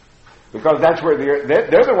 Because that's where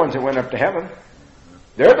they're the ones that went up to heaven.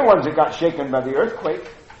 They're the ones that got shaken by the earthquake.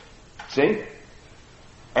 See?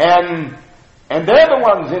 And they're the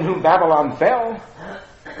ones in whom Babylon fell.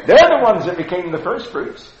 They're the ones that became the first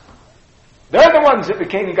fruits. They're the ones that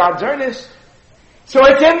became God's earnest. So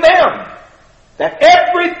it's in them that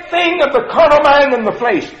everything of the carnal mind and the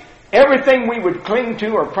flesh, everything we would cling to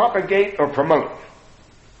or propagate or promote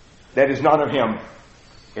that is not of Him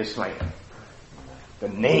is slain. The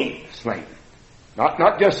name slain.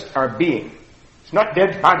 Not just our being. It's not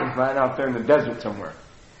dead bodies lying out there in the desert somewhere.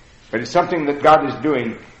 But it's something that God is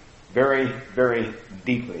doing very, very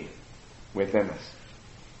deeply within us.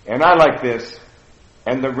 And I like this.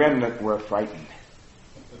 And the remnant were frightened.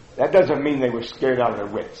 That doesn't mean they were scared out of their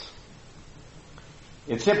wits.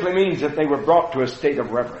 It simply means that they were brought to a state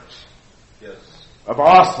of reverence. Yes. Of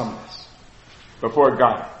awesomeness before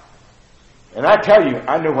God. And I tell you,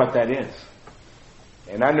 I know what that is.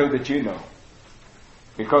 And I know that you know.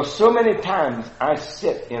 Because so many times I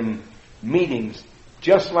sit in meetings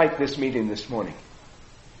just like this meeting this morning.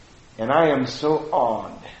 And I am so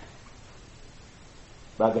awed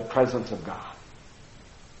by the presence of God.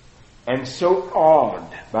 And so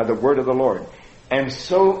awed by the word of the Lord. And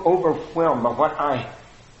so overwhelmed by what I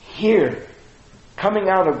hear coming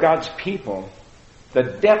out of God's people. The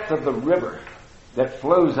depth of the river that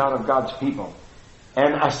flows out of God's people.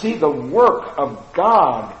 And I see the work of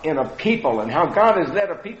God in a people and how God has led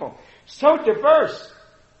a people. So diverse.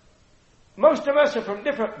 Most of us are from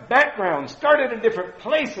different backgrounds, started in different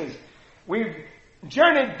places. We've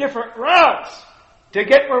journeyed different routes to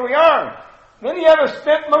get where we are. Many of us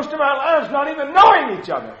spent most of our lives not even knowing each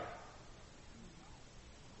other.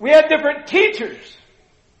 We had different teachers.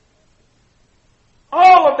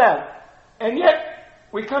 All of that. And yet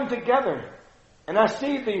we come together. And I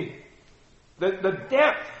see the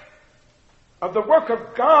depth of the work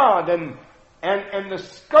of God and the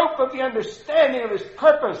scope of the understanding of His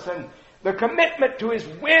purpose and the commitment to His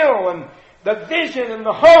will and the vision and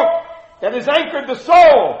the hope that has anchored the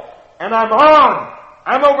soul. And I'm on.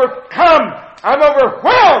 I'm overcome. I'm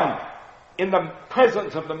overwhelmed in the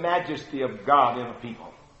presence of the majesty of God in a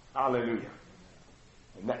people. Hallelujah.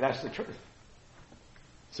 And that's the truth.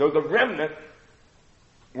 So the remnant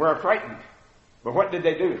were frightened. But what did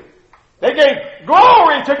they do? They gave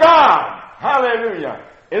glory to God. Hallelujah.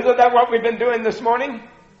 Isn't that what we've been doing this morning?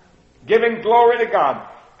 Giving glory to God.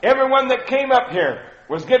 Everyone that came up here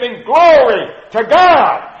was giving glory to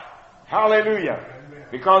God. Hallelujah.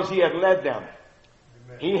 Because He had led them.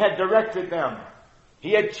 He had directed them.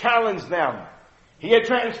 He had challenged them. He had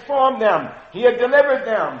transformed them. He had delivered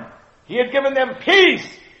them. He had given them peace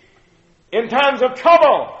in times of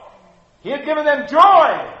trouble. He had given them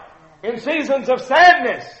joy in seasons of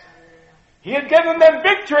sadness. He had given them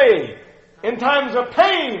victory in times of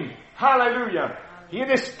pain. Hallelujah. He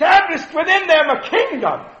had established within them a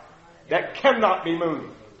kingdom that cannot be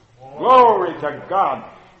moved. Glory to God.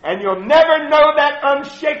 And you'll never know that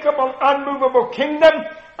unshakable, unmovable kingdom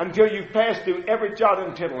until you've passed through every jot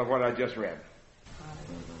and tittle of what I just read.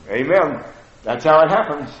 Amen. That's how it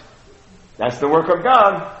happens. That's the work of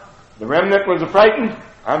God. The remnant was affrighted.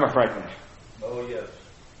 I'm affrighted. Oh, yes.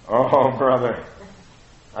 Oh, brother.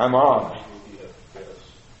 I'm awed. Yes.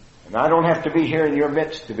 And I don't have to be here in your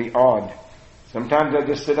midst to be awed. Sometimes I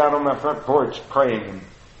just sit out on my front porch praying and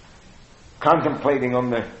contemplating on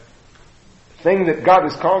the thing that God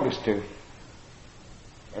has called us to.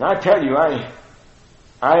 And I tell you,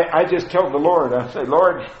 I just tell the Lord, I say,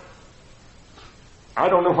 Lord, I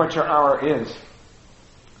don't know what your hour is,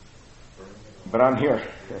 but I'm here.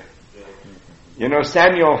 You know,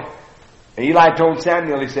 Eli told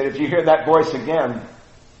Samuel, he said, if you hear that voice again,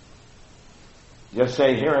 just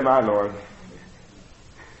say, here am I, Lord.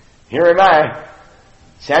 Here am I.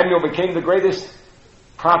 Samuel became the greatest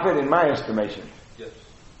prophet in my estimation. Yes.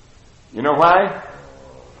 You know why?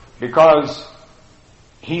 Because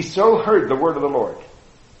he so heard the word of the Lord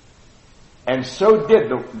and so did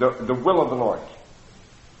the will of the Lord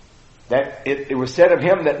that it was said of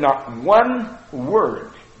him that not one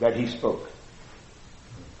word that he spoke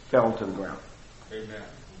fell to the ground. Amen.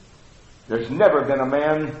 There's never been a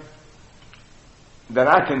man that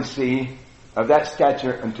I can see of that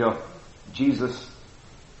stature until Jesus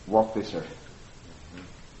walked this earth.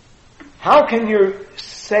 How can you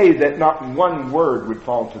say that not one word would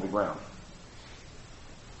fall to the ground?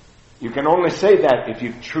 You can only say that if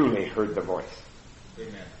you've truly heard the voice.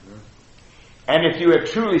 Amen. And if you have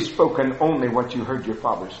truly spoken only what you heard your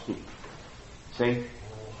father speak. See?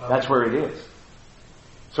 That's where it is.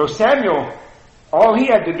 So Samuel, all he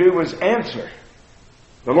had to do was answer.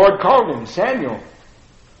 The Lord called him, Samuel.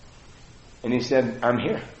 And he said, I'm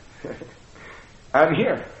here. I'm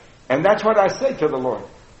here. And that's what I say to the Lord.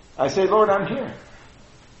 I say, Lord, I'm here.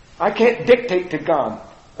 I can't dictate to God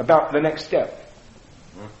about the next step.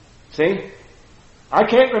 See? I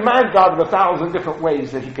can't remind God of 1,000 different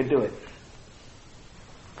ways that He could do it.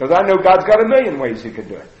 Because I know God's got 1,000,000 ways He could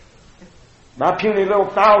do it. My puny little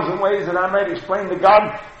 1,000 ways that I might explain to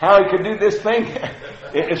God how He could do this thing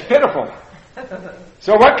is pitiful.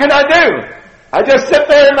 So what can I do? I just sit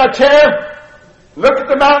there in my chair, look at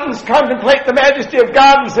the mountains, contemplate the majesty of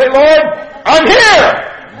God, and say, Lord, I'm here!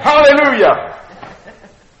 Hallelujah!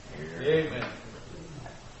 Amen.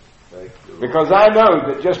 Because I know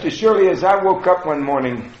that just as surely as I woke up one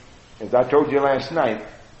morning, as I told you last night,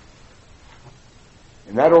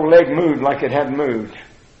 and that old leg moved like it hadn't moved,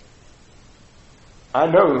 I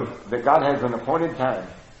know that God has an appointed time,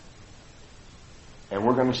 and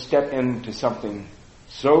we're going to step into something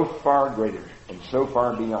so far greater and so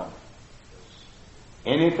far beyond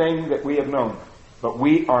anything that we have known. But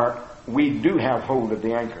we do have hold of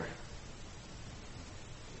the anchor.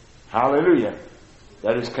 Hallelujah.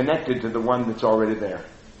 That is connected to the one that's already there.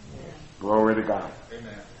 Glory to God.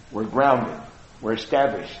 Amen. We're grounded. We're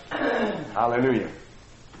established. Hallelujah.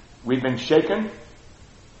 We've been shaken.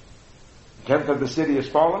 The tenth of the city has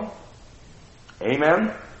fallen.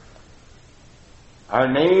 Amen.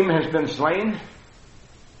 Our name has been slain.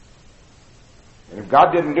 And if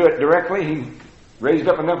God didn't do it directly, He raised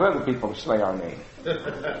up enough other people to slay our name.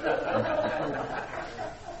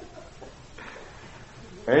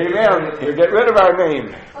 Amen. He'll get rid of our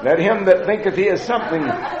name. Let him that thinketh he is something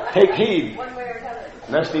take heed,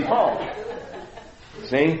 lest he fall.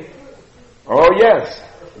 See? Oh yes,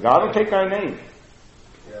 God will take our name.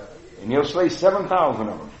 And He'll slay 7,000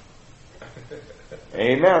 of them.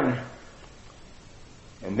 Amen.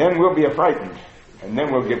 And then we'll be affrighted. And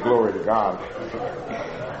then we'll give glory to God.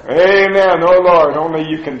 Amen. Oh Lord, only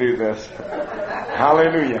You can do this.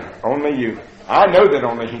 Hallelujah. Only You. I know that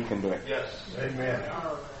only He can do it. Yes. Amen.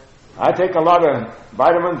 I take a lot of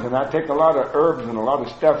vitamins and I take a lot of herbs and a lot of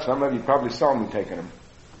stuff. Some of you probably saw me taking them.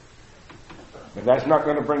 But that's not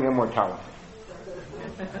going to bring immortality.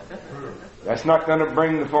 That's not going to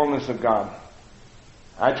bring the fullness of God.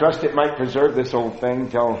 I trust it might preserve this old thing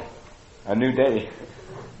till a new day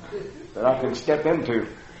that I can step into.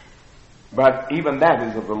 But even that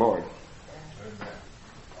is of the Lord.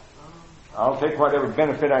 I'll take whatever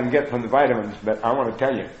benefit I can get from the vitamins, but I want to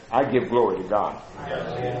tell you, I give glory to God.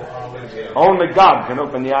 Yes. Only God can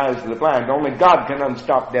open the eyes of the blind. Only God can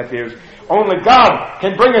unstop deaf ears. Only God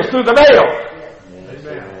can bring us through the veil.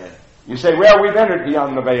 Amen. You say, well, we've entered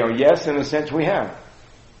beyond the veil. Yes, in a sense we have.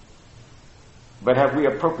 But have we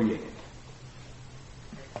appropriated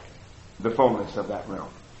the fullness of that realm?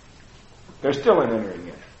 There's still an entering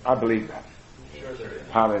in. I believe that. Sure there is.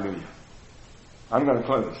 Hallelujah. I'm going to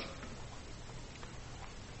close.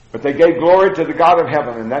 But they gave glory to the God of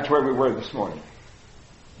heaven, and that's where we were this morning.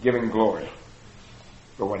 Giving glory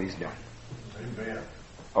for what He's done. Amen.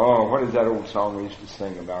 Oh, what is that old song we used to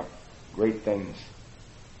sing about? Great things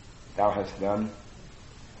Thou hast done.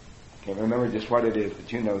 Can't remember just what it is,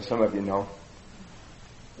 but you know, some of you know.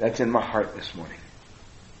 That's in my heart this morning.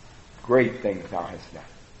 Great things Thou hast done.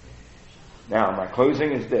 Now, my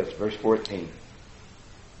closing is this, verse 14.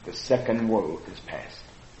 The second woe is past.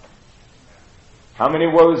 How many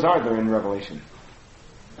woes are there in Revelation?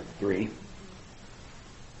 3.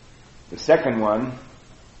 The second one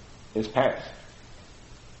is past.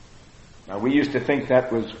 Now, we used to think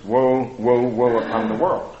that was woe, woe, woe upon the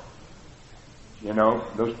world. You know,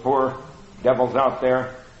 those poor devils out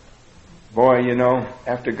there. Boy, you know,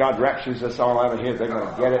 after God raptures us all out of here, they're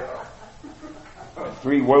going to get it.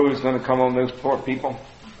 3 woes going to come on those poor people.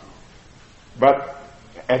 But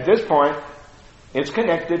at this point, it's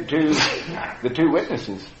connected to the 2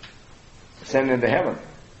 witnesses ascending into heaven.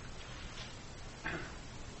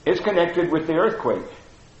 It's connected with the earthquake.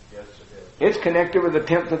 Yes, it is. It's connected with the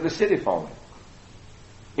tenth of the city falling.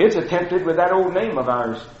 It's connected with that old name of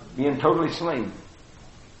ours being totally slain.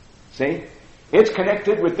 See? It's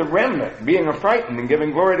connected with the remnant being affrighted and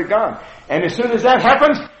giving glory to God. And as soon as that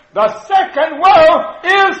happens, the second woe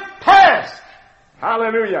is past.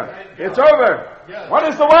 Hallelujah. It's over. What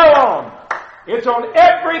is the woe on? It's on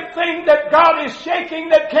everything that God is shaking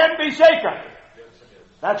that can be shaken.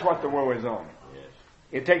 That's what the woe is on.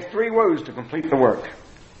 It takes 3 woes to complete the work.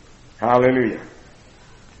 Hallelujah.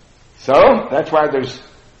 So, that's why there's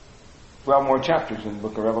 12 more chapters in the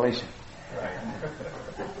book of Revelation.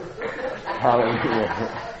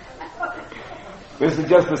 Hallelujah. This is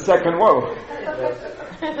just the second woe.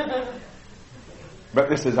 But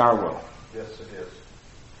this is our woe. Yes, it is.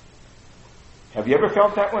 Have you ever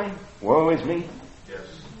felt that way? Woe is me. Yes.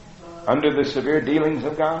 under the severe dealings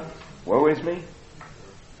of God? Woe is me.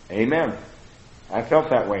 Amen. I felt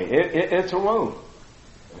that way. It's a woe.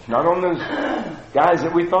 It's not on those guys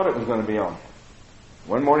that we thought it was going to be on.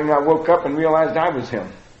 One morning I woke up and realized I was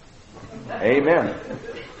him. Amen.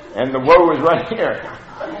 And the woe was right here.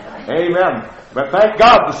 Amen. But thank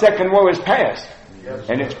God the second woe is past.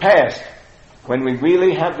 And it's past when we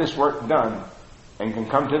really have this work done and can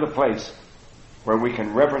come to the place where we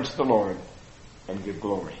can reverence the Lord and give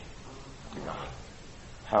glory to God.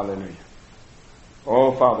 Hallelujah.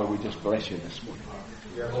 Oh, Father, we just bless you this morning.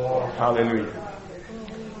 Hallelujah.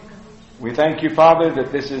 We thank you, Father,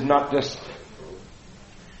 that this is not just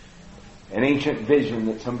an ancient vision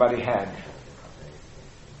that somebody had,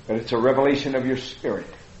 but it's a revelation of your Spirit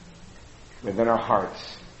within our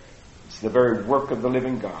hearts. It's the very work of the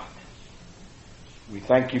living God. We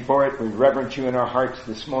thank you for it. We reverence you in our hearts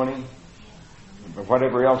this morning. And for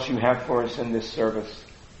whatever else you have for us in this service,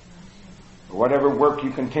 for whatever work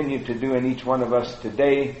you continue to do in each one of us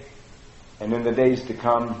today and in the days to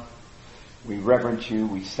come, we reverence you,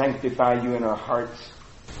 we sanctify you in our hearts,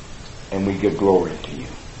 and we give glory to you.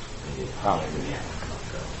 Hallelujah.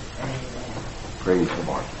 Praise the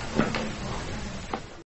Lord.